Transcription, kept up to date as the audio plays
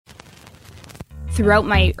throughout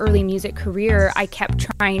my early music career, I kept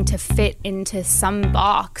trying to fit into some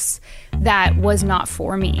box that was not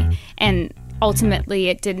for me. And ultimately,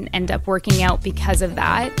 it didn't end up working out because of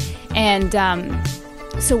that. And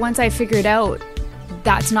so once I figured out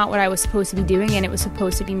that's not what I was supposed to be doing, and it was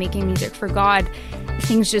supposed to be making music for God,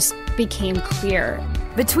 things just became clear.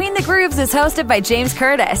 Between the Grooves is hosted by James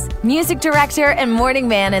Curtis, music director and morning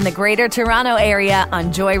man in the Greater Toronto Area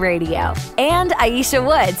on Joy Radio, and Aisha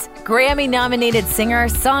Woods, Grammy-nominated singer,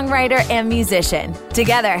 songwriter, and musician.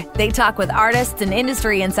 Together, they talk with artists and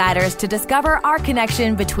industry insiders to discover our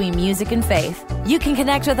connection between music and faith. You can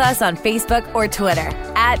connect with us on Facebook or Twitter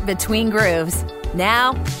at Between Grooves.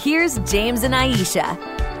 Now, here's James and Aisha.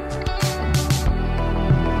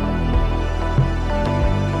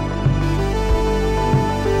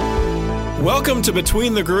 Welcome to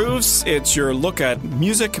Between the Grooves. It's your look at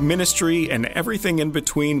music, ministry, and everything in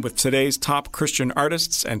between with today's top Christian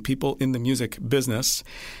artists and people in the music business.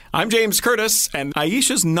 I'm James Curtis, and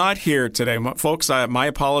Aisha's not here today. Folks, my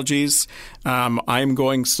apologies. I'm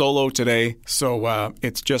going solo today, so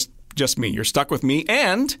it's just me. You're stuck with me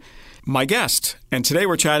and my guest. And today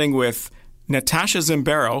we're chatting with Natasha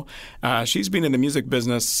Zimbaro. She's been in the music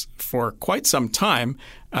business for quite some time,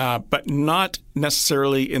 but not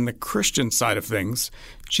necessarily in the Christian side of things.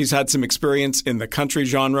 She's had some experience in the country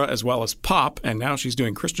genre as well as pop, and now she's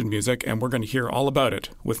doing Christian music, and we're going to hear all about it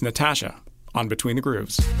with Natasha on Between the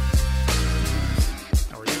Grooves.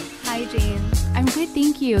 How are you? Hi, James. I'm good,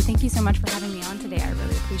 thank you. Thank you so much for having me on today. I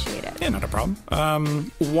really appreciate it. Yeah, not a problem.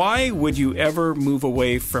 Why would you ever move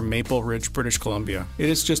away from Maple Ridge, British Columbia? It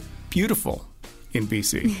is just beautiful in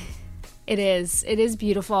BC. It is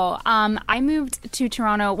beautiful. I moved to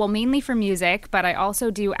Toronto, well, mainly for music, but I also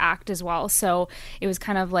do act as well. So it was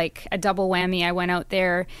kind of like a double whammy. I went out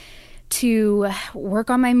there to work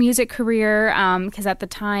on my music career because at the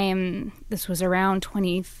time, this was around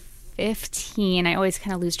 2015. I always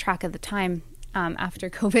kind of lose track of the time after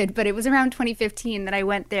COVID, but it was around 2015 that I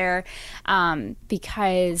went there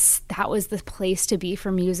because that was the place to be for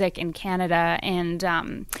music in Canada. And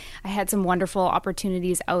I had some wonderful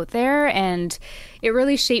opportunities out there, and it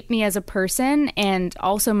really shaped me as a person and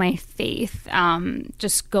also my faith,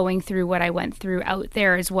 just going through what I went through out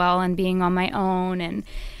there as well and being on my own and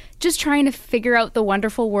just trying to figure out the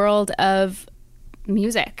wonderful world of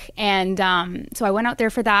music. And so I went out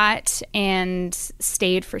there for that and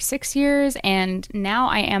stayed for 6 years, and now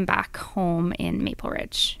I am back home in Maple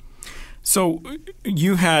Ridge. So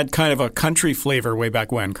you had kind of a country flavor way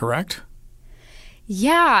back when, correct?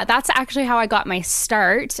 Yeah, that's actually how I got my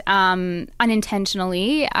start,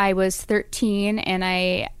 unintentionally. I was 13 and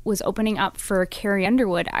I was opening up for Carrie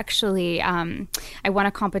Underwood, actually. I won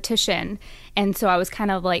a competition, and so I was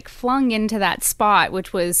kind of like flung into that spot,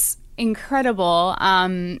 which was incredible,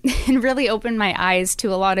 and really opened my eyes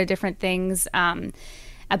to a lot of different things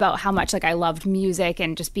about how much I loved music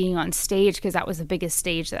and just being on stage, because that was the biggest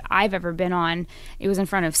stage that I've ever been on. It was in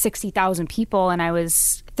front of 60,000 people, and I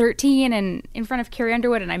was 13 and in front of Carrie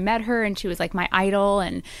Underwood, and I met her, and she was like my idol,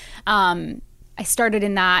 and I started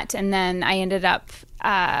in that, and then I ended up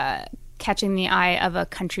catching the eye of a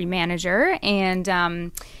country manager,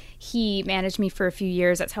 and he managed me for a few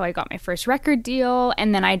years. That's how I got my first record deal.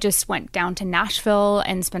 And then I just went down to Nashville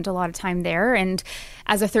and spent a lot of time there. And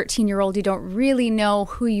as a 13-year-old, you don't really know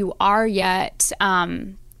who you are yet,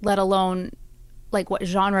 let alone what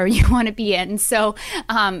genre you want to be in. So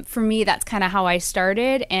for me, that's kind of how I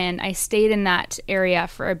started. And I stayed in that area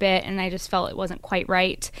for a bit, and I just felt it wasn't quite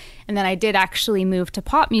right. And then I did actually move to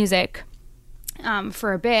pop music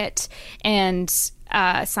for a bit, and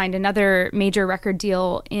signed another major record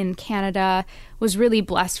deal in Canada, was really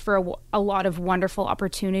blessed for a lot of wonderful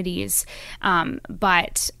opportunities.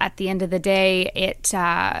 But at the end of the day,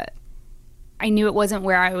 I knew it wasn't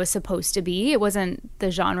where I was supposed to be. It wasn't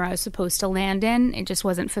the genre I was supposed to land in. It just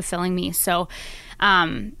wasn't fulfilling me. So,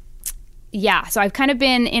 so I've kind of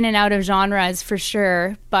been in and out of genres for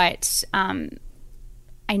sure, but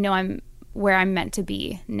I know I'm where I'm meant to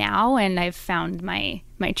be now, and I've found my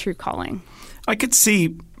true calling. I could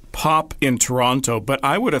see pop in Toronto, but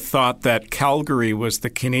I would have thought that Calgary was the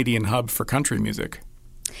Canadian hub for country music.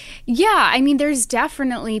 Yeah, I mean, there's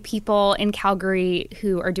definitely people in Calgary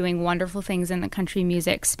who are doing wonderful things in the country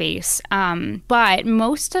music space. But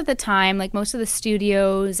most of the time, most of the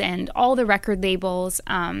studios and all the record labels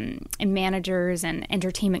and managers and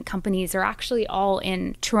entertainment companies are actually all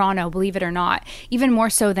in Toronto, believe it or not, even more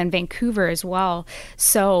so than Vancouver as well.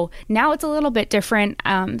 So now it's a little bit different.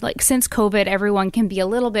 Since COVID, everyone can be a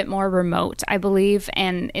little bit more remote, I believe,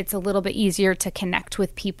 and it's a little bit easier to connect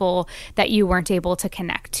with people that you weren't able to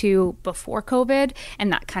connect connect to before COVID.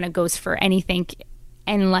 And that kind of goes for anything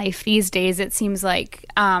in life these days. It seems like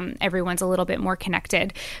everyone's a little bit more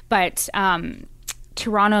connected. But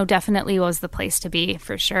Toronto definitely was the place to be,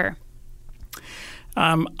 for sure.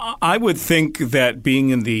 I would think that being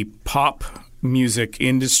in the pop music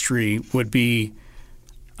industry would be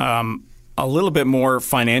a little bit more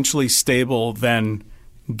financially stable than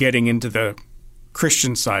getting into the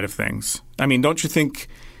Christian side of things. I mean, don't you think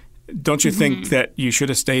that you should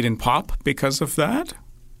have stayed in pop because of that?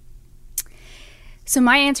 So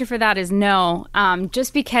my answer for that is no,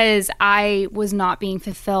 just because I was not being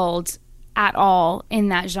fulfilled at all in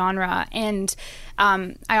that genre. And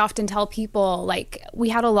I often tell people, like, we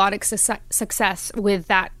had a lot of success with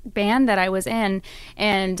that band that I was in,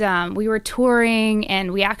 and we were touring,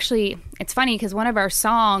 and we actually, it's funny because one of our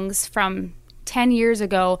songs from 10 years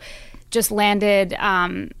ago just landed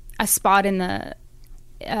a spot in the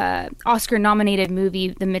Oscar-nominated movie,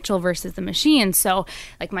 The Mitchell versus the Machines. So,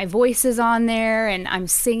 like, my voice is on there, and I'm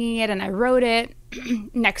singing it, and I wrote it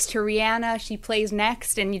next to Rihanna. She plays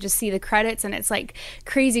next, and you just see the credits, and it's, like,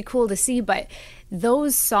 crazy cool to see. But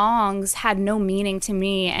those songs had no meaning to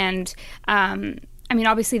me, and I mean,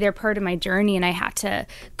 obviously, they're part of my journey, and I had to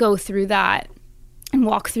go through that and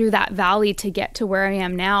walk through that valley to get to where I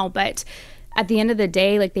am now. But at the end of the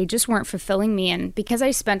day, like, they just weren't fulfilling me. And because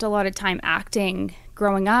I spent a lot of time acting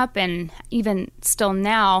growing up and even still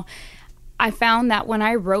now, I found that when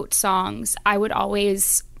I wrote songs, I would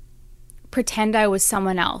always pretend I was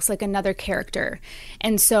someone else, like another character.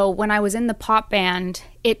 And so when I was in the pop band,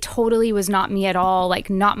 it totally was not me at all, like,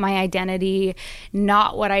 not my identity,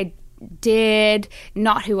 not what I did,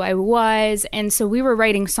 not who I was. And so we were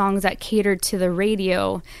writing songs that catered to the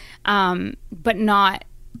radio, but not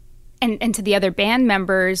and to the other band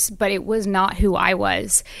members, but it was not who I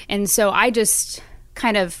was. And so I just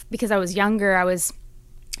kind of, because I was younger, I was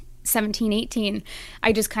 17, 18,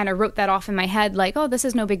 I just kind of wrote that off in my head, like, oh, this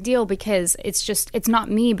is no big deal because it's not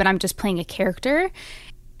me, but I'm just playing a character.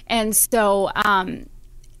 And so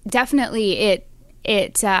definitely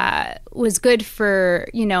it was good for,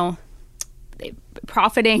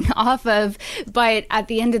 profiting off of, but at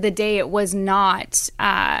the end of the day, it was not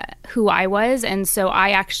who I was. And so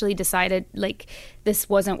I actually decided, like, this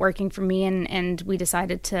wasn't working for me, and we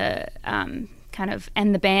decided to kind of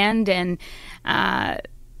end the band, and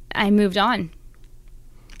I moved on.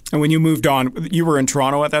 And when you moved on, you were in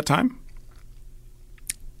Toronto at that time?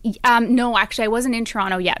 No, actually, I wasn't in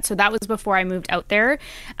Toronto yet. So that was before I moved out there.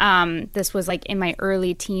 This was like in my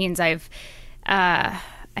early teens. I've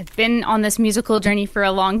been on this musical journey for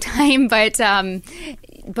a long time, but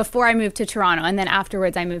before I moved to Toronto, and then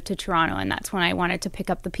afterwards I moved to Toronto, and that's when I wanted to pick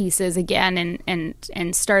up the pieces again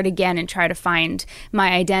and start again and try to find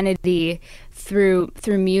my identity through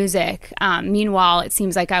music. Meanwhile, it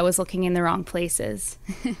seems like I was looking in the wrong places.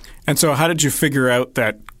 And so how did you figure out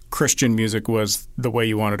that Christian music was the way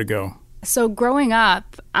you wanted to go? So growing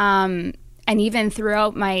up, and even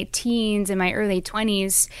throughout my teens and my early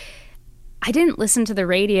 20s, I didn't listen to the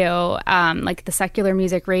radio, like the secular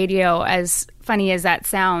music radio, as funny as that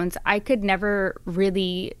sounds. I could never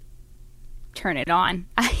really turn it on.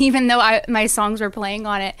 Even though my songs were playing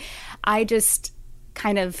on it, I just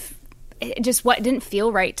kind of, didn't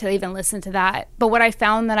feel right to even listen to that. But what I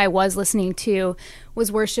found that I was listening to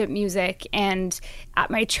was worship music. And at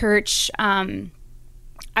my church, I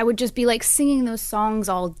would just be like singing those songs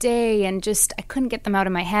all day, and just, I couldn't get them out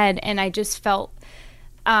of my head. And I just felt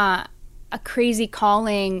a crazy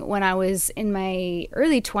calling when I was in my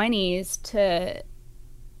early 20s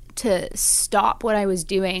to stop what I was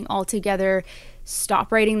doing altogether,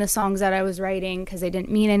 stop writing the songs that I was writing because they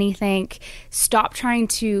didn't mean anything, stop trying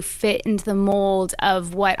to fit into the mold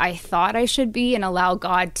of what I thought I should be, and allow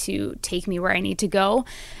God to take me where I need to go.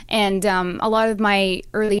 And a lot of my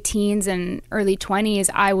early teens and early 20s,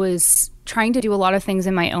 I was trying to do a lot of things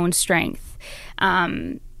in my own strength,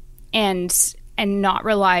 and not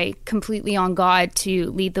rely completely on God to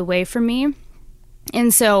lead the way for me.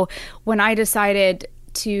 And so when I decided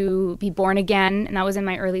to be born again, and I was in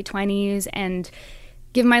my early 20s, and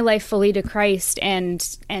give my life fully to Christ and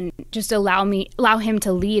just allow him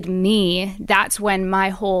to lead me, that's when my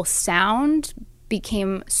whole sound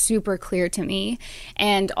became super clear to me.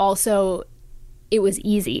 And also, it was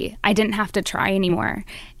easy. I didn't have to try anymore.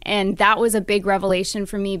 And that was a big revelation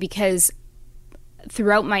for me, because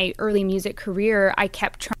throughout my early music career, I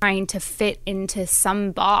kept trying to fit into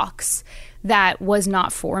some box that was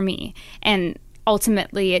not for me. And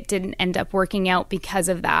ultimately, it didn't end up working out because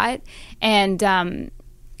of that. And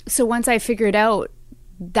so once I figured out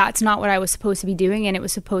that's not what I was supposed to be doing, and it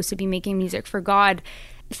was supposed to be making music for God,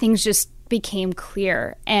 things just became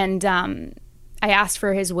clear. And I asked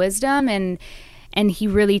for his wisdom, and he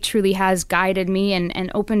really truly has guided me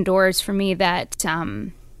and opened doors for me that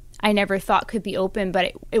I never thought could be open,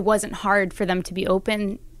 but it wasn't hard for them to be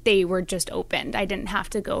open. They were just opened. I didn't have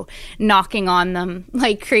to go knocking on them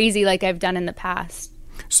like crazy like I've done in the past.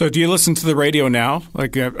 So do you listen to the radio now,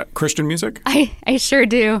 like Christian music? I sure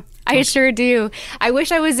do. I sure do. I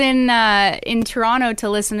wish I was in Toronto to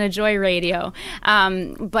listen to Joy Radio.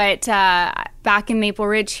 But back in Maple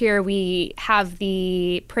Ridge here, we have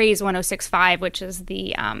the Praise 106.5, which is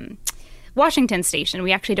the Washington station.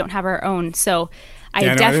 We actually don't have our own. So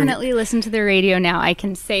I definitely listen to the radio now. I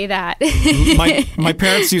can say that. My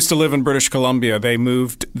parents used to live in British Columbia. They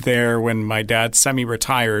moved there when my dad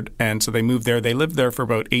semi-retired, and so they moved there. They lived there for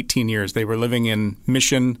about 18 years. They were living in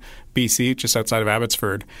Mission, BC, just outside of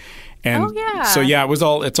Abbotsford. And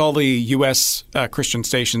it's all the U.S. Christian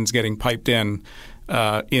stations getting piped in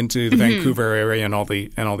into the Vancouver area and all the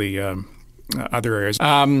other areas.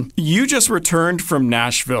 You just returned from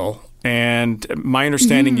Nashville. And my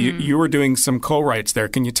understanding, you were doing some co-writes there.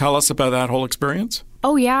 Can you tell us about that whole experience?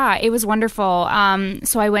 Oh, yeah. It was wonderful.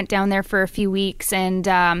 So I went down there for a few weeks, and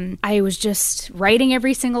I was just writing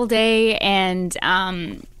every single day. And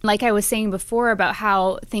like I was saying before about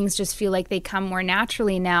how things just feel like they come more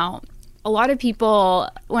naturally now. A lot of people,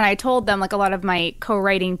 when I told them, like a lot of my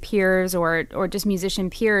co-writing peers or just musician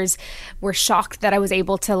peers were shocked that I was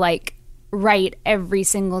able to write every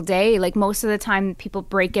single day. Like most of the time people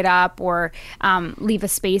break it up or leave a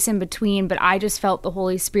space in between, but I just felt the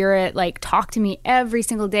Holy Spirit talk to me every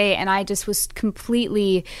single day, and I just was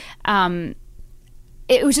completely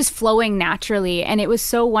it was just flowing naturally, and it was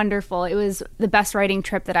so wonderful. It was the best writing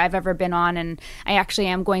trip that I've ever been on, and I actually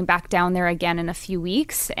am going back down there again in a few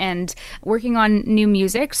weeks and working on new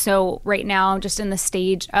music. So right now, just in the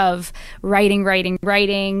stage of writing,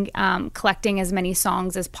 collecting as many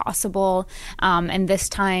songs as possible, and this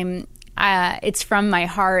time it's from my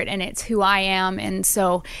heart and it's who I am. And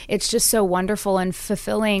so it's just so wonderful and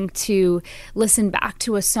fulfilling to listen back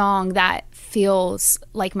to a song that feels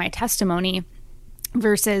like my testimony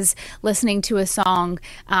versus listening to a song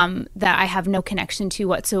that I have no connection to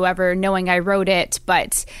whatsoever, knowing I wrote it,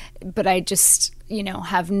 but I just,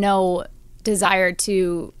 have no desire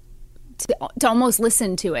to almost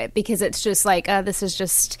listen to it, because it's just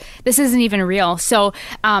this isn't even real. So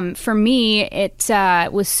for me, it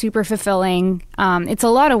was super fulfilling. It's a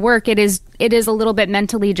lot of work. It is a little bit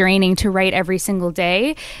mentally draining to write every single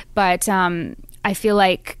day, but I feel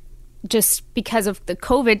like just because of the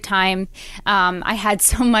COVID time, I had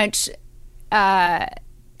so much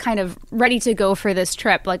kind of ready to go for this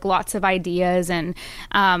trip, lots of ideas and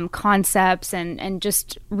concepts and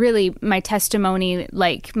just really my testimony,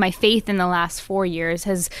 my faith in the last 4 years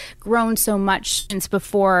has grown so much since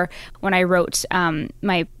before when I wrote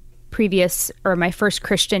my first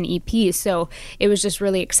Christian EP. So it was just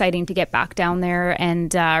really exciting to get back down there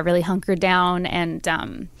and really hunker down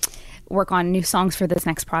and work on new songs for this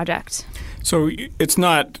next project. So it's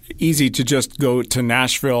not easy to just go to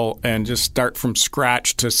Nashville and just start from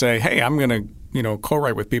scratch to say, hey, I'm going to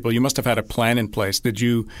co-write with people. You must have had a plan in place. Did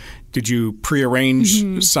you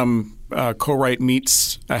prearrange some co-write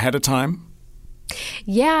meets ahead of time?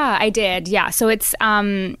 Yeah, I did. Yeah. So it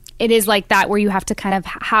is like that, where you have to kind of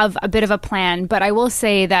have a bit of a plan. But I will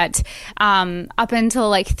say that up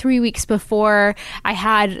until 3 weeks before, I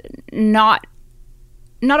had not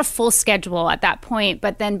a full schedule at that point,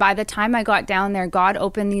 but then by the time I got down there, God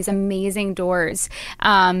opened these amazing doors.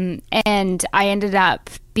 And I ended up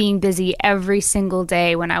being busy every single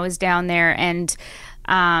day when I was down there, and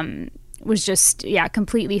was just,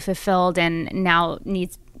 completely fulfilled, and now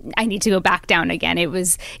I need to go back down again. It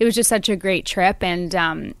was just such a great trip, and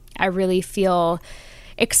I really feel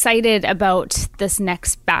excited about this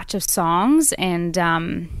next batch of songs,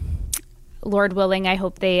 and Lord willing, I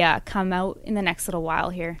hope they come out in the next little while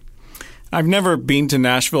here. I've never been to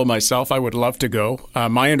Nashville myself. I would love to go.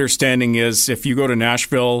 My understanding is if you go to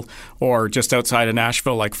Nashville or just outside of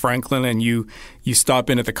Nashville, like Franklin, and you stop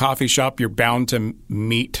in at the coffee shop, you're bound to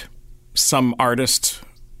meet some artist,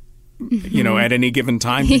 at any given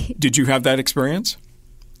time. Did you have that experience?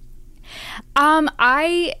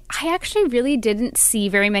 I actually really didn't see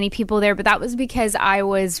very many people there, but that was because I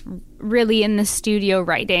was really in the studio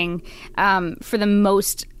writing for the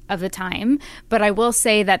most of the time. But I will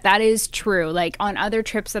say that is true. On other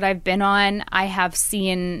trips that I've been on, I have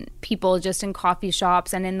seen people just in coffee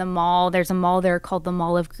shops and in the mall. There's a mall there called the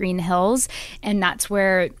Mall of Green Hills, and that's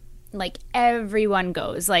where like everyone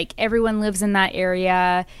goes, like everyone lives in that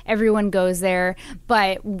area, everyone goes there.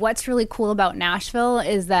 But what's really cool about Nashville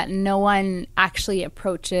is that no one actually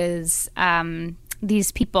approaches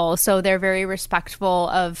these people, so they're very respectful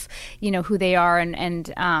of, you know, who they are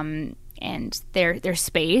and their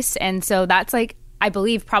space. And so that's, like, I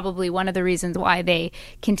believe probably one of the reasons why they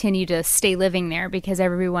continue to stay living there, because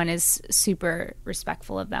everyone is super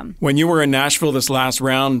respectful of them. When you were in Nashville this last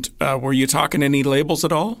round, were you talking to any labels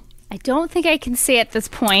at all? I don't think I can say at this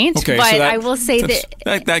point, okay, but so I will say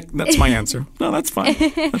that's my answer. No, that's fine.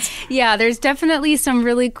 Yeah, there's definitely some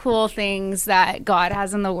really cool things that God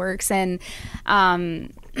has in the works, and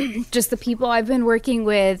just the people I've been working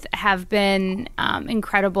with have been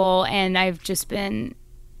incredible, and I've just been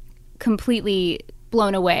completely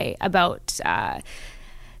blown away about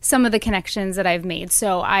some of the connections that I've made.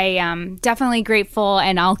 So I am definitely grateful,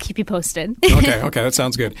 and I'll keep you posted. Okay, that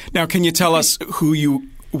sounds good. Now, can you tell us who you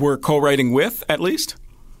were co-writing with, at least?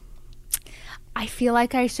 I feel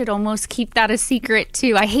like I should almost keep that a secret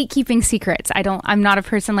too. I hate keeping secrets. I'm not a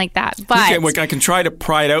person like that. But okay, I can try to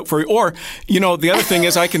pry it out for you. Or, you know, the other thing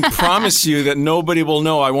is I can promise you that nobody will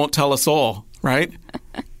know. I won't tell a soul, right?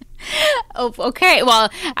 Oh, okay. Well,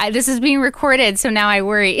 this is being recorded, so now I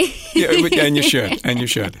worry. Yeah, and you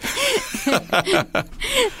should.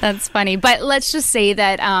 That's funny. But let's just say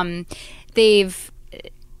that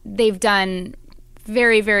they've done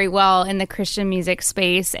very, very well in the Christian music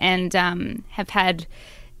space, and have had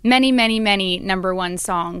many, many, many number one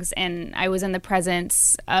songs. And I was in the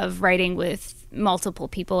presence of writing with multiple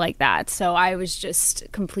people like that. So I was just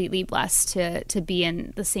completely blessed to be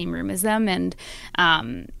in the same room as them, and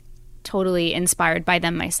totally inspired by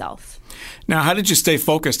them myself. Now, how did you stay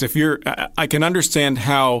focused? I can understand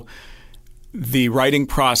how the writing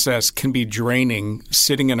process can be draining,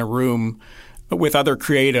 sitting in a room with other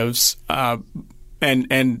creatives,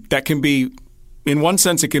 and that can be, in one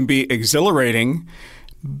sense, it can be exhilarating,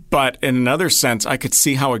 but in another sense, I could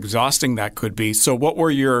see how exhausting that could be. So what were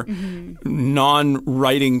your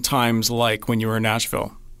non-writing times like when you were in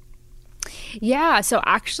Nashville? Yeah, so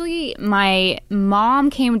actually my mom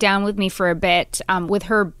came down with me for a bit with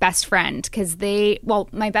her best friend, because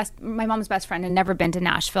my mom's best friend had never been to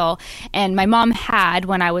Nashville, and my mom had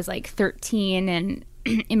when I was like 13 and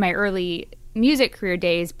in my early music career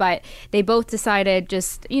days, but they both decided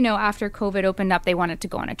just, you know, after COVID opened up, they wanted to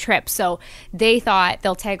go on a trip. So they thought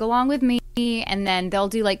they'll tag along with me, and then they'll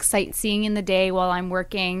do like sightseeing in the day while I'm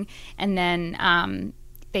working, and then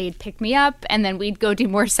they'd pick me up, and then we'd go do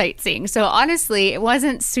more sightseeing. So honestly, it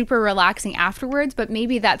wasn't super relaxing afterwards, but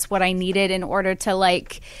maybe that's what I needed in order to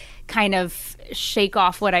like kind of shake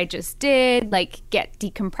off what I just did, like get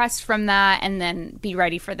decompressed from that, and then be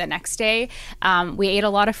ready for the next day. We ate a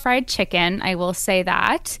lot of fried chicken, I will say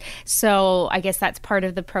that. So I guess that's part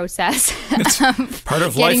of the process. It's part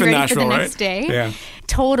of life in Nashville, right? Next day. Yeah,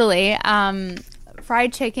 totally.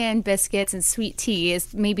 Fried chicken, biscuits, and sweet tea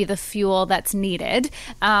is maybe the fuel that's needed.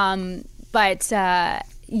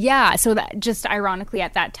 Yeah, so that just ironically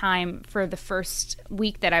at that time, for the first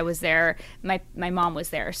week that I was there, my mom was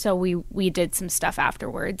there, so we did some stuff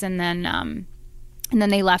afterwards, and then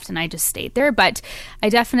they left, and I just stayed there. But I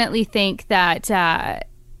definitely think that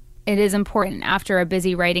it is important after a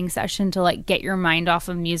busy writing session to like get your mind off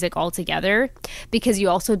of music altogether, because you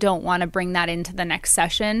also don't want to bring that into the next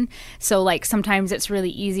session. So like sometimes it's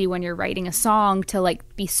really easy when you're writing a song to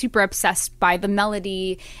like be super obsessed by the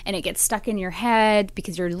melody, and it gets stuck in your head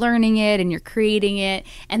because you're learning it and you're creating it,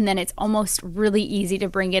 and then it's almost really easy to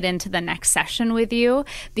bring it into the next session with you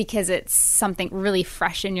because it's something really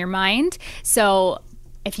fresh in your mind. So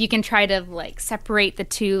if you can try to like separate the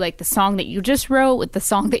two, like the song that you just wrote with the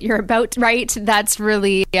song that you're about to write, that's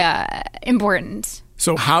really important.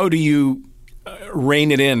 So how do you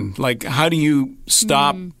rein it in? Like, how do you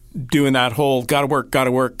stop doing that whole gotta work,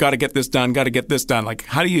 gotta get this done, Like,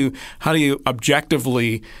 how do you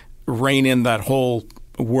objectively rein in that whole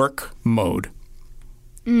work mode?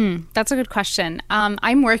 That's a good question.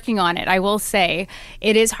 I'm working on it. I will say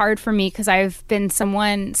it is hard for me because I've been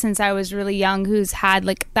someone since I was really young who's had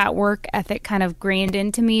like that work ethic kind of grained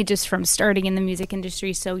into me just from starting in the music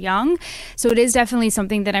industry so young. So it is definitely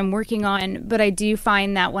something that I'm working on. But I do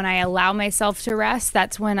find that when I allow myself to rest,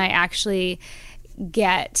 that's when I actually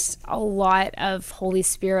get a lot of Holy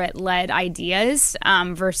Spirit led ideas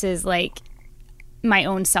versus like my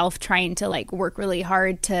own self trying to like work really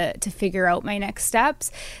hard to figure out my next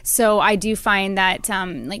steps. So I do find that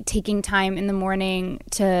like taking time in the morning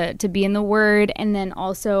to be in the Word, and then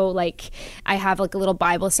also like I have like a little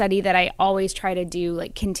Bible study that I always try to do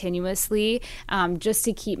like continuously, just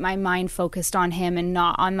to keep my mind focused on Him and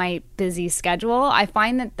not on my busy schedule. I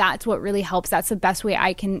find that that's what really helps. That's the best way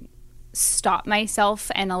I can stop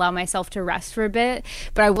myself and allow myself to rest for a bit.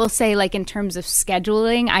 But I will say, like, in terms of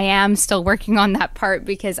scheduling, I am still working on that part,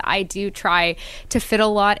 because I do try to fit a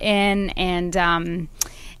lot in and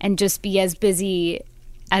just be as busy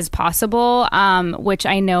as possible, which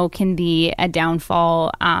I know can be a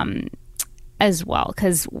downfall as well,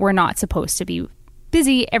 because we're not supposed to be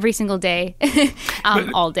busy every single day,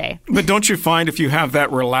 all day. But don't you find if you have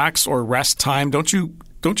that relax or rest time, don't you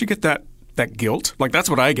get that guilt? Like, that's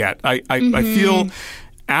what I get. I feel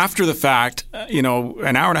after the fact, an hour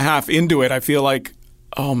and a half into it, I feel like,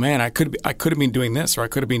 oh man, I could have been doing this, or I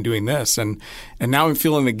could have been doing this, and now I'm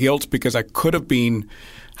feeling the guilt because I could have been,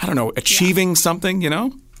 I don't know, achieving something,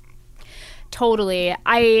 Totally.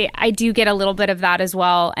 I do get a little bit of that as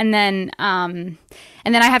well. And then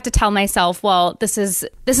I have to tell myself, well, this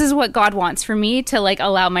is what God wants for me, to like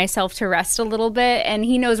allow myself to rest a little bit, and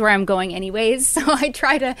He knows where I'm going anyways. So I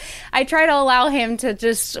try to allow Him to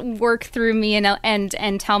just work through me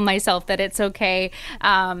and tell myself that it's okay.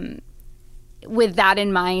 With that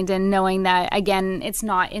in mind, and knowing that, again, it's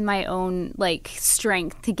not in my own like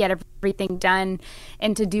strength to get everything done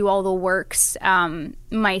and to do all the works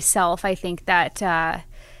myself. I think that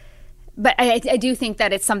but I do think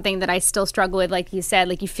that it's something that I still struggle with. Like you said,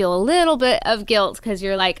 like you feel a little bit of guilt because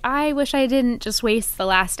you're like, I wish I didn't just waste the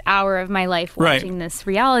last hour of my life watching this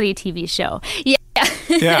reality TV show. Yeah.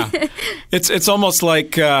 Yeah. It's almost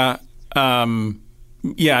like it's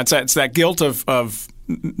that guilt of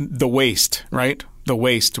the waste, right? The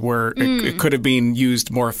waste where it could have been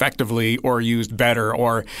used more effectively or used better,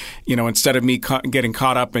 or, instead of me getting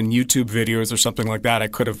caught up in YouTube videos or something like that, I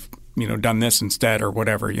could have, done this instead or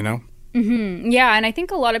whatever, Mm-hmm. Yeah, and I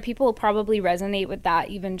think a lot of people probably resonate with that,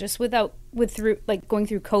 even just through going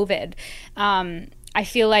through COVID. I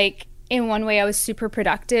feel like in one way I was super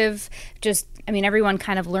productive. Everyone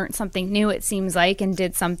kind of learned something new, it seems like, and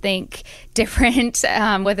did something different,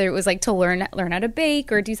 whether it was like to learn how to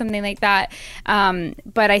bake or do something like that.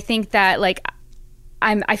 But I think that like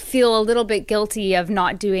I feel a little bit guilty of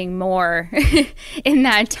not doing more in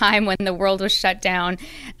that time when the world was shut down.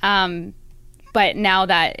 But now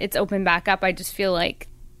that it's opened back up, I just feel like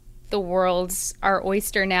the world's our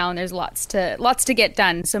oyster now, and there's lots to get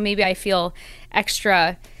done. So maybe I feel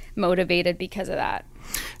extra motivated because of that.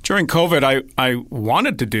 During COVID, I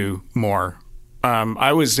wanted to do more.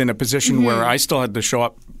 I was in a position where I still had to show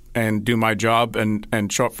up and do my job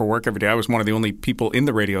and show up for work every day. I was one of the only people in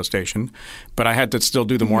the radio station, but I had to still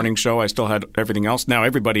do the morning show. I still had everything else. Now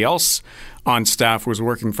everybody else on staff was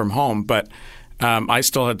working from home, but I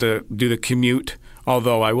still had to do the commute,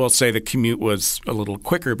 although I will say the commute was a little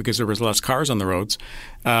quicker because there was less cars on the roads.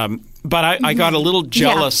 But I got a little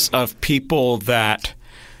jealous of people that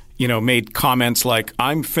made comments like,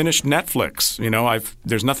 I'm finished Netflix.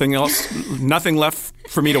 There's nothing left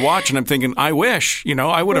for me to watch. And I'm thinking, I wish,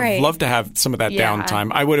 I would have loved to have some of that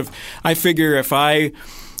downtime. I figure if I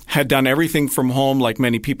had done everything from home like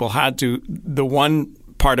many people had to, the one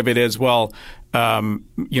part of it is, well,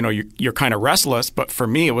 you're kind of restless. But for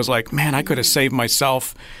me, it was like, man, I could have saved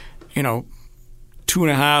myself,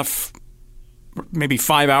 2.5, maybe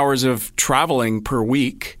 5 hours of traveling per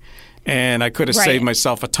week. And I could have saved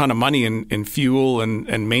myself a ton of money in fuel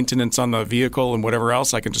and maintenance on the vehicle and whatever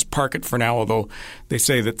else. I can just park it for now, although they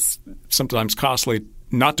say that's sometimes costly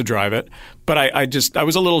not to drive it. But I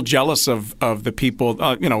was a little jealous of the people,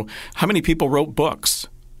 how many people wrote books,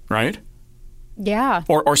 right? Yeah.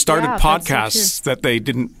 Or started podcasts that they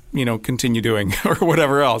didn't, continue doing or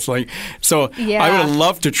whatever else. I would have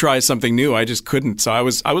loved to try something new. I just couldn't. So I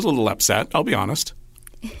was a little upset, I'll be honest.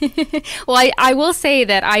 Well, I will say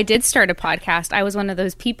that I did start a podcast. I was one of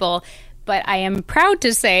those people, but I am proud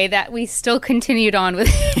to say that we still continued on with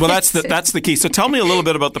it. Well, that's the key. So tell me a little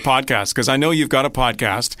bit about the podcast, because I know you've got a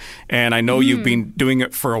podcast, and I know you've been doing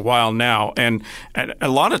it for a while now. And a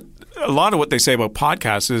lot of what they say about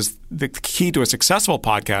podcasts is the key to a successful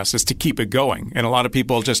podcast is to keep it going. And a lot of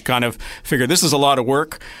people just kind of figure this is a lot of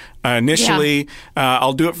work initially.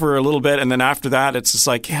 I'll do it for a little bit, and then after that, it's just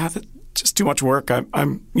like, just too much work.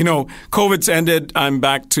 I'm COVID's ended. I'm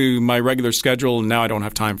back to my regular schedule, and now I don't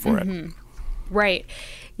have time for it. Right.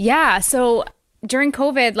 Yeah. So during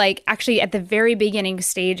COVID, like actually at the very beginning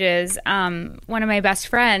stages, one of my best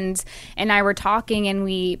friends and I were talking, and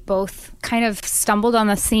we both kind of stumbled on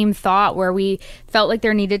the same thought where we felt like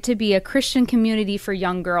there needed to be a Christian community for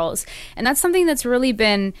young girls. And that's something that's really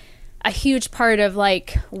been a huge part of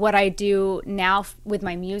like what I do now with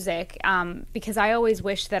my music, because I always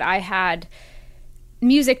wish that I had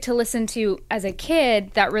music to listen to as a kid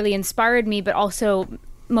that really inspired me, but also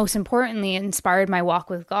most importantly inspired my walk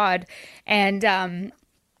with God. And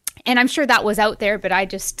I'm sure that was out there, but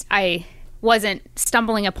I wasn't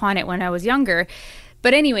stumbling upon it when I was younger.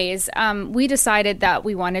 But anyways, we decided that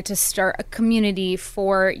we wanted to start a community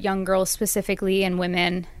for young girls specifically, and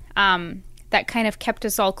women, that kind of kept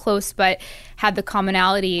us all close, but had the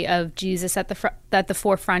commonality of Jesus at the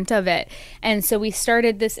forefront of it. And so we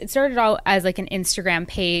started this. It started out as like an Instagram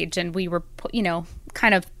page, and we were,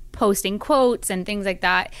 kind of posting quotes and things like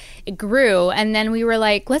that. It grew, and then we were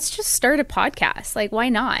like, let's just start a podcast. Like, why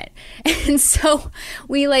not? And so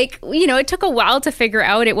we it took a while to figure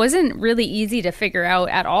out. It wasn't really easy to figure out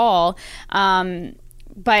at all.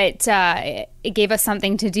 But it gave us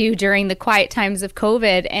something to do during the quiet times of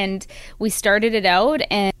COVID, and we started it out,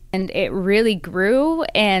 and it really grew.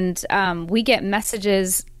 And we get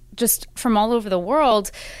messages just from all over the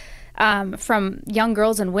world, from young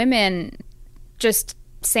girls and women, just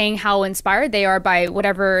saying how inspired they are by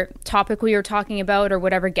whatever topic we were talking about or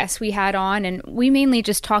whatever guests we had on. And we mainly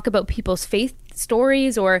just talk about people's faith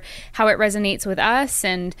stories or how it resonates with us.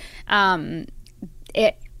 And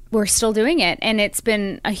we're still doing it. And it's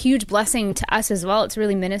been a huge blessing to us as well. It's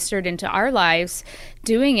really ministered into our lives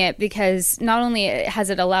doing it, because not only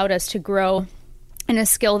has it allowed us to grow in a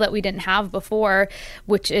skill that we didn't have before,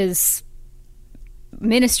 which is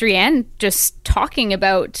ministry and just talking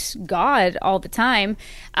about God all the time,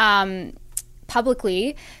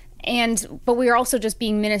 publicly, but we are also just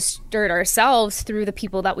being ministered ourselves through the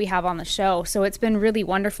people that we have on the show. So it's been really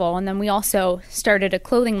wonderful. And then we also started a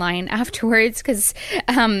clothing line afterwards, because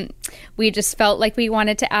we just felt like we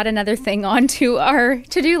wanted to add another thing onto our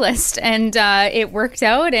to-do list, and it worked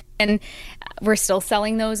out, and we're still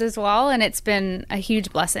selling those as well. And it's been a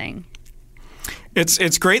huge blessing.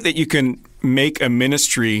 It's great that you can make a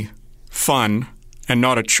ministry fun and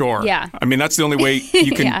not a chore. Yeah. I mean, that's the only way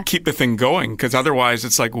you can keep the thing going, because otherwise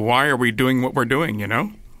it's like, why are we doing what we're doing,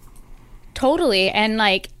 Totally. And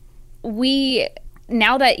like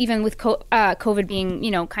now that even with COVID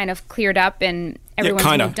being, kind of cleared up and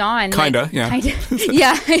everyone's moved on. Yeah.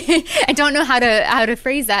 Yeah. I don't know how to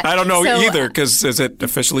phrase that. I don't know either, because is it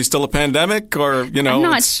officially still a pandemic, or, I'm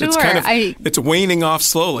not sure. It's kind of, it's waning off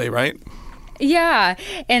slowly, right? Yeah.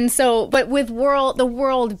 And so, but with the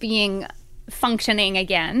world being functioning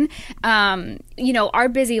again, our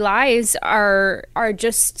busy lives are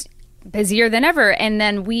just busier than ever. And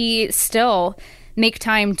then we still make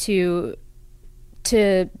time to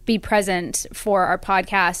be present for our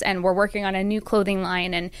podcast, and we're working on a new clothing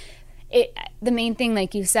line. And the main thing,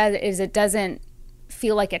 like you said, is it doesn't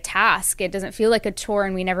feel like a task. It doesn't feel like a chore,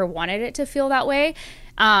 and we never wanted it to feel that way.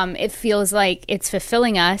 It feels like it's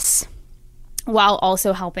fulfilling us while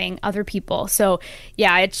also helping other people. So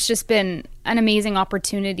yeah, it's just been an amazing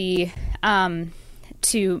opportunity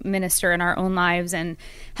to minister in our own lives and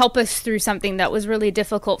help us through something that was really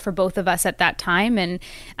difficult for both of us at that time.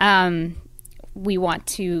 And we want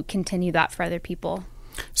to continue that for other people.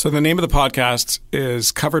 So the name of the podcast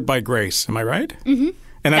is Covered by Grace. Am I right? Mm-hmm.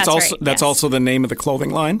 And that's right. Also the name of the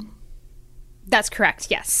clothing line? That's correct,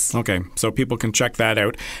 yes. Okay, so people can check that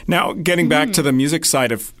out. Now, getting back to the music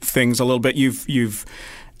side of things a little bit, you've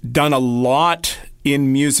done a lot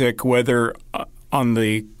in music, whether on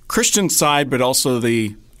the Christian side, but also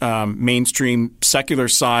the mainstream secular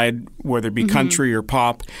side, whether it be country or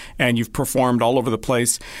pop, and you've performed all over the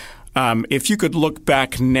place. If you could look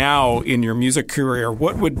back now in your music career,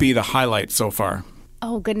 what would be the highlight so far?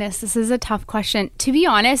 Oh, goodness, this is a tough question. To be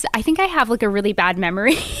honest, I think I have like a really bad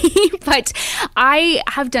memory, but I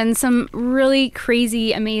have done some really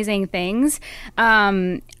crazy, amazing things.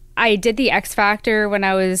 I did the X Factor when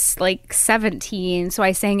I was like 17, so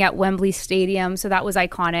I sang at Wembley Stadium, so that was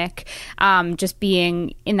iconic, just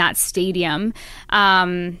being in that stadium.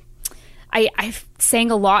 I sang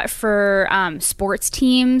a lot for sports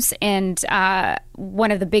teams, and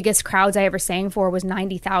one of the biggest crowds I ever sang for was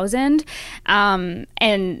 90,000.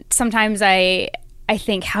 And sometimes I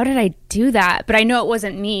think, how did I do that? But I know it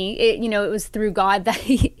wasn't me. It was through God that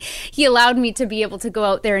he allowed me to be able to go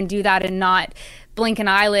out there and do that and not blink an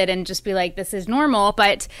eyelid and just be like, this is normal.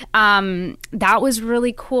 But that was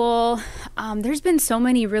really cool. There's been so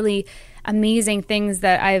many really amazing things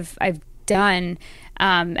that I've done.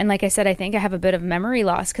 And like I said, I think I have a bit of memory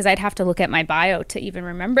loss because I'd have to look at my bio to even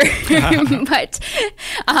remember. But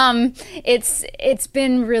it's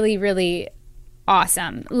been really, really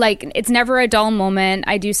awesome. Like, it's never a dull moment.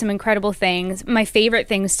 I do some incredible things. My favorite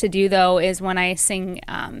things to do, though, is when I sing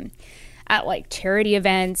at like charity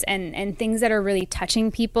events and things that are really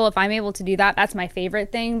touching people. If I'm able to do that, that's my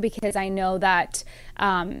favorite thing, because I know that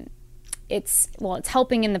it's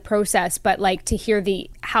helping in the process, but like to hear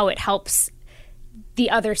how it helps the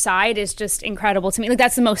other side is just incredible to me. Like,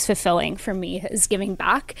 that's the most fulfilling for me, is giving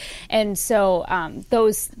back. And so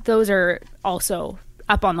those are also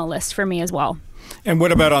up on the list for me as well. And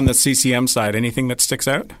what about on the CCM side? Anything that sticks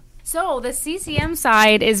out? So the CCM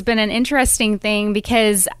side has been an interesting thing,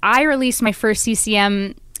 because I released my first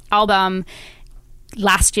CCM album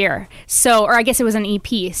last year. So, or I guess it was an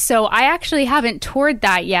EP. So I actually haven't toured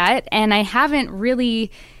that yet, and I haven't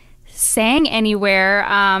really sang anywhere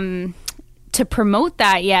to promote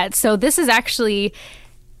that yet. So this is actually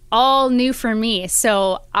all new for me.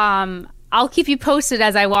 So I'll keep you posted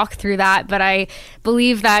as I walk through that, but I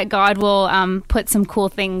believe that God will put some cool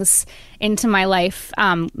things into my life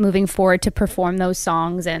moving forward to perform those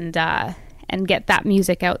songs and get that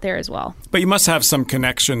music out there as well. But you must have some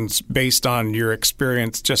connections based on your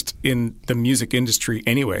experience just in the music industry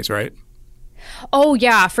anyways, right? Oh,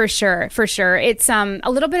 yeah, for sure. For sure. It's a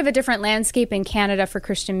little bit of a different landscape in Canada for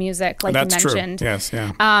Christian music, like That's you mentioned. True. Yes,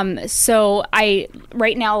 yeah. So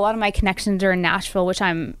right now, a lot of my connections are in Nashville, which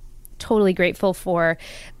I'm totally grateful for,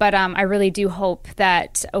 but I really do hope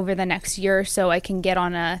that over the next year or so I can get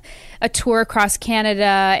on a tour across Canada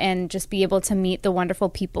and just be able to meet the wonderful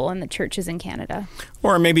people in the churches in Canada.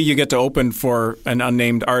 Or maybe you get to open for an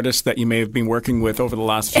unnamed artist that you may have been working with over the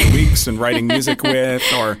last few weeks and writing music with,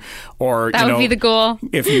 or that would be the goal.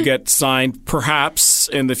 If you get signed, perhaps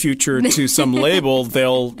in the future to some label,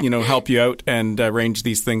 they'll help you out and arrange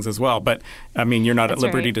these things as well. But I mean, you're not at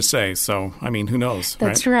liberty to say, so I mean, who knows?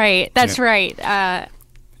 That's right. That's right.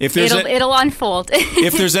 It'll unfold.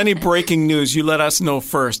 If there's any breaking news, you let us know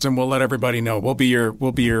first, and we'll let everybody know. We'll be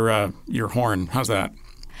your horn. How's that?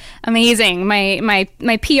 Amazing. My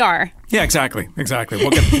PR. Yeah, exactly.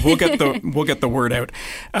 We'll get the word out.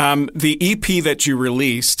 The EP that you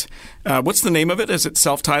released, what's the name of it? Is it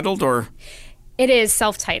self-titled or? It is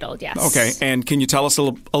self-titled, yes. Okay, and can you tell us a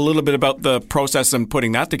little bit about the process in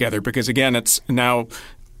putting that together? Because again, it's now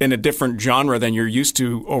in a different genre than you're used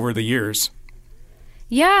to over the years.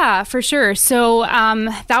 Yeah, for sure. So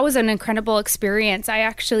that was an incredible experience. I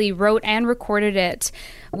actually wrote and recorded it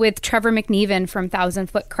with Trevor McNeven from Thousand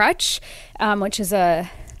Foot Crutch, which is a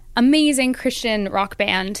amazing Christian rock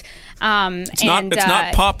band. It's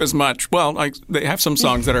not pop as much. Well, they have some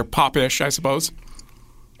songs that are pop-ish, I suppose.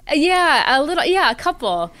 Yeah, a little. Yeah, a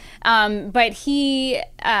couple. But he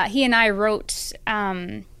and I wrote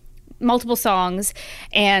multiple songs,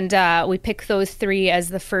 and we picked those 3 as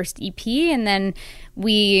the first EP, and then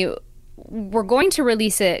we were going to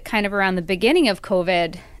release it kind of around the beginning of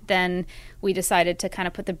COVID. Then we decided to kind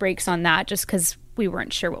of put the brakes on that just because we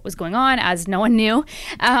weren't sure what was going on, as no one knew.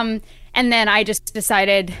 And then I just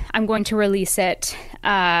decided I'm going to release it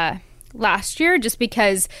last year, just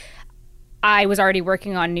because I was already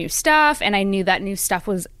working on new stuff, and I knew that new stuff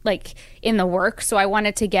was like in the works. So I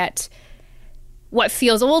wanted to get what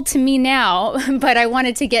feels old to me now, but I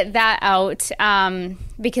wanted to get that out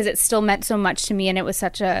because it still meant so much to me, and it was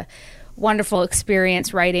such a wonderful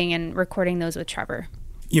experience writing and recording those with Trevor.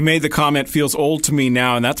 You made the comment, feels old to me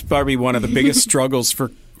now, and that's probably one of the biggest struggles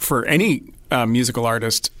for any musical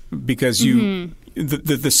artist, because the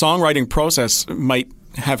songwriting process might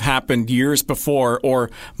have happened years before,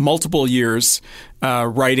 or multiple years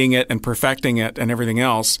writing it and perfecting it and everything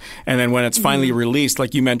else. And then when it's finally released,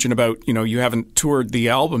 like you mentioned about, you haven't toured the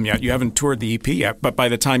album yet, you haven't toured the EP yet, but by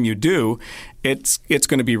the time you do, it's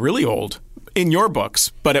going to be really old in your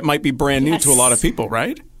books, but it might be brand new to a lot of people,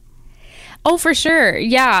 right? Oh, for sure.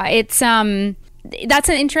 Yeah. It's, that's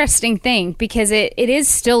an interesting thing, because it is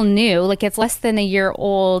still new. Like, it's less than a year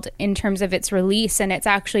old in terms of its release, and it's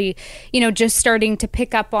actually, just starting to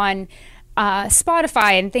pick up on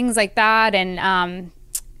Spotify and things like that, and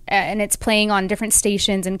it's playing on different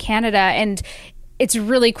stations in Canada, and it's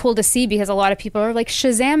really cool to see, because a lot of people are like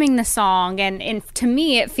Shazamming the song, and to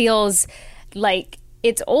me it feels like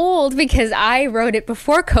it's old because I wrote it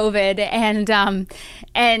before COVID,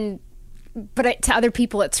 but to other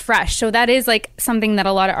people it's fresh. So that is like something that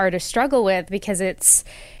a lot of artists struggle with, because it's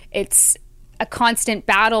a constant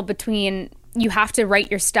battle between, you have to write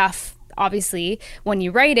your stuff obviously, when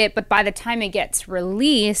you write it, but by the time it gets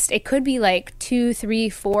released, it could be like 2, 3,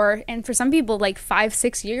 4, and for some people like 5,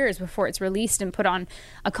 6 years before it's released and put on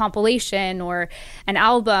a compilation or an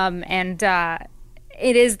album. And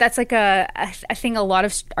that's like a thing a lot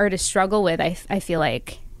of artists struggle with, I feel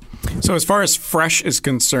like. So as far as fresh is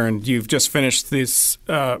concerned, you've just finished this,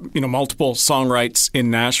 multiple songwrites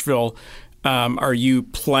in Nashville. Are you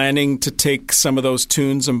planning to take some of those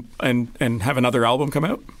tunes and have another album come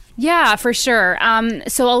out? Yeah, for sure.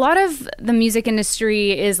 So a lot of the music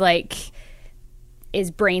industry is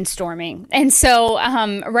brainstorming. And so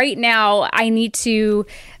right now I need to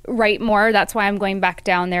write more. That's why I'm going back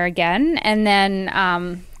down there again. And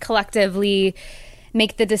then collectively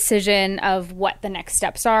make the decision of what the next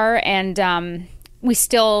steps are. And we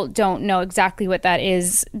still don't know exactly what that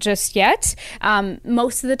is just yet.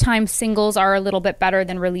 Most of the time, singles are a little bit better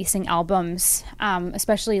than releasing albums,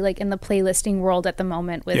 especially like in the playlisting world at the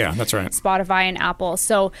moment with that's right. Spotify and Apple.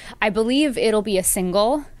 So I believe it'll be a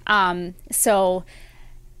single. So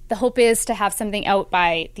the hope is to have something out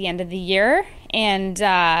by the end of the year and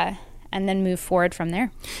then move forward from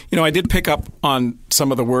there. I did pick up on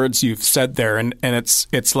some of the words you've said there, and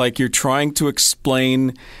it's like you're trying to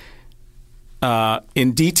explain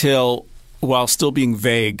in detail while still being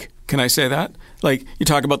vague. Can I say that? Like, you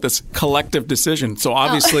talk about this collective decision. So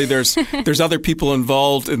obviously there's other people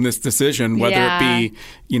involved in this decision, whether it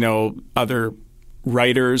be, other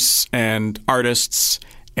writers and artists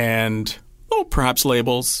and perhaps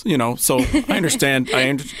labels, So I understand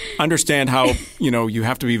understand how, you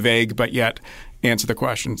have to be vague but yet answer the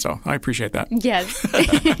question. So I appreciate that. Yes.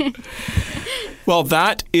 Well,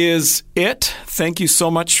 that is it. Thank you so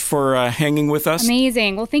much for hanging with us.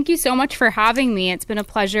 Amazing. Well, thank you so much for having me. It's been a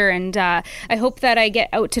pleasure. And I hope that I get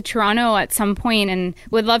out to Toronto at some point and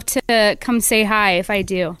would love to come say hi if I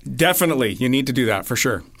do. Definitely. You need to do that for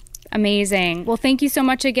sure. Amazing. Well, thank you so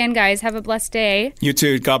much again, guys. Have a blessed day. You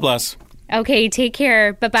too. God bless. Okay. Take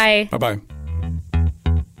care. Bye-bye. Bye-bye.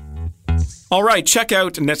 All right, check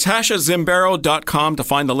out NatashaZimbaro.com to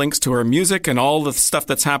find the links to her music and all the stuff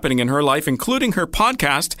that's happening in her life, including her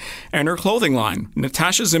podcast and her clothing line,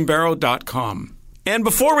 NatashaZimbaro.com. And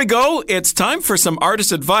before we go, it's time for some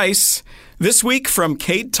artist advice, this week from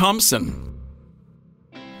Cade Thompson.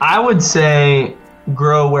 I would say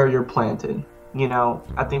grow where you're planted.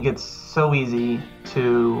 I think it's so easy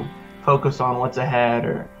to focus on what's ahead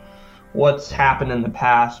or what's happened in the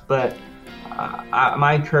past, but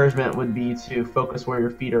my encouragement would be to focus where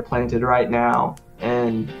your feet are planted right now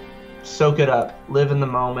and soak it up, live in the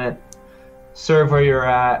moment, serve where you're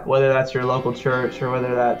at, whether that's your local church or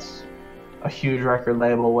whether that's a huge record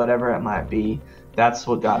label, whatever it might be. That's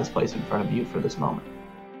what God has placed in front of you for this moment.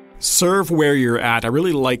 Serve where you're at. I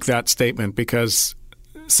really like that statement because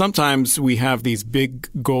sometimes we have these big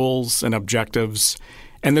goals and objectives,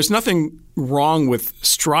 and there's nothing wrong with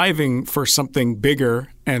striving for something bigger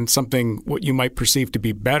and something what you might perceive to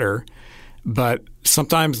be better. But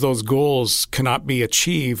sometimes those goals cannot be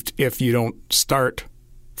achieved if you don't start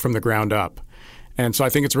from the ground up. And so I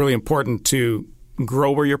think it's really important to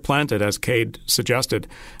grow where you're planted, as Cade suggested,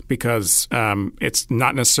 because it's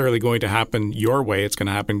not necessarily going to happen your way. It's going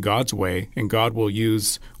to happen God's way, and God will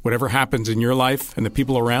use whatever happens in your life and the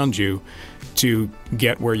people around you to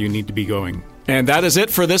get where you need to be going. And that is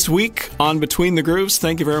it for this week on Between the Grooves.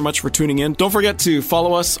 Thank you very much for tuning in. Don't forget to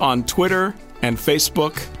follow us on Twitter and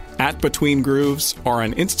Facebook at Between Grooves or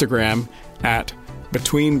on Instagram at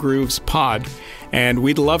Between Grooves Pod. And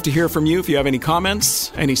we'd love to hear from you if you have any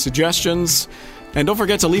comments, any suggestions. And don't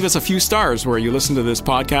forget to leave us a few stars where you listen to this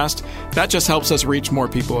podcast. That just helps us reach more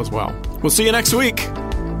people as well. We'll see you next week.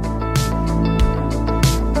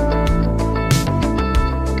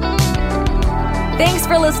 Thanks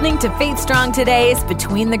for listening to Faith Strong Today's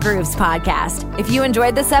Between the Grooves podcast. If you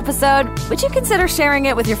enjoyed this episode, would you consider sharing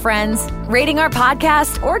it with your friends, rating our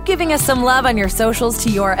podcast, or giving us some love on your socials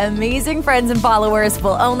to your amazing friends and followers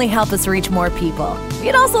will only help us reach more people.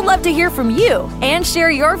 We'd also love to hear from you and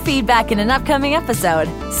share your feedback in an upcoming episode.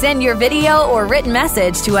 Send your video or written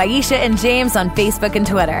message to Aisha and James on Facebook and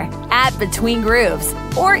Twitter at Between Grooves,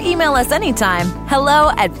 or email us anytime,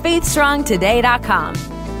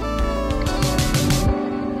 hello@faithstrongtoday.com.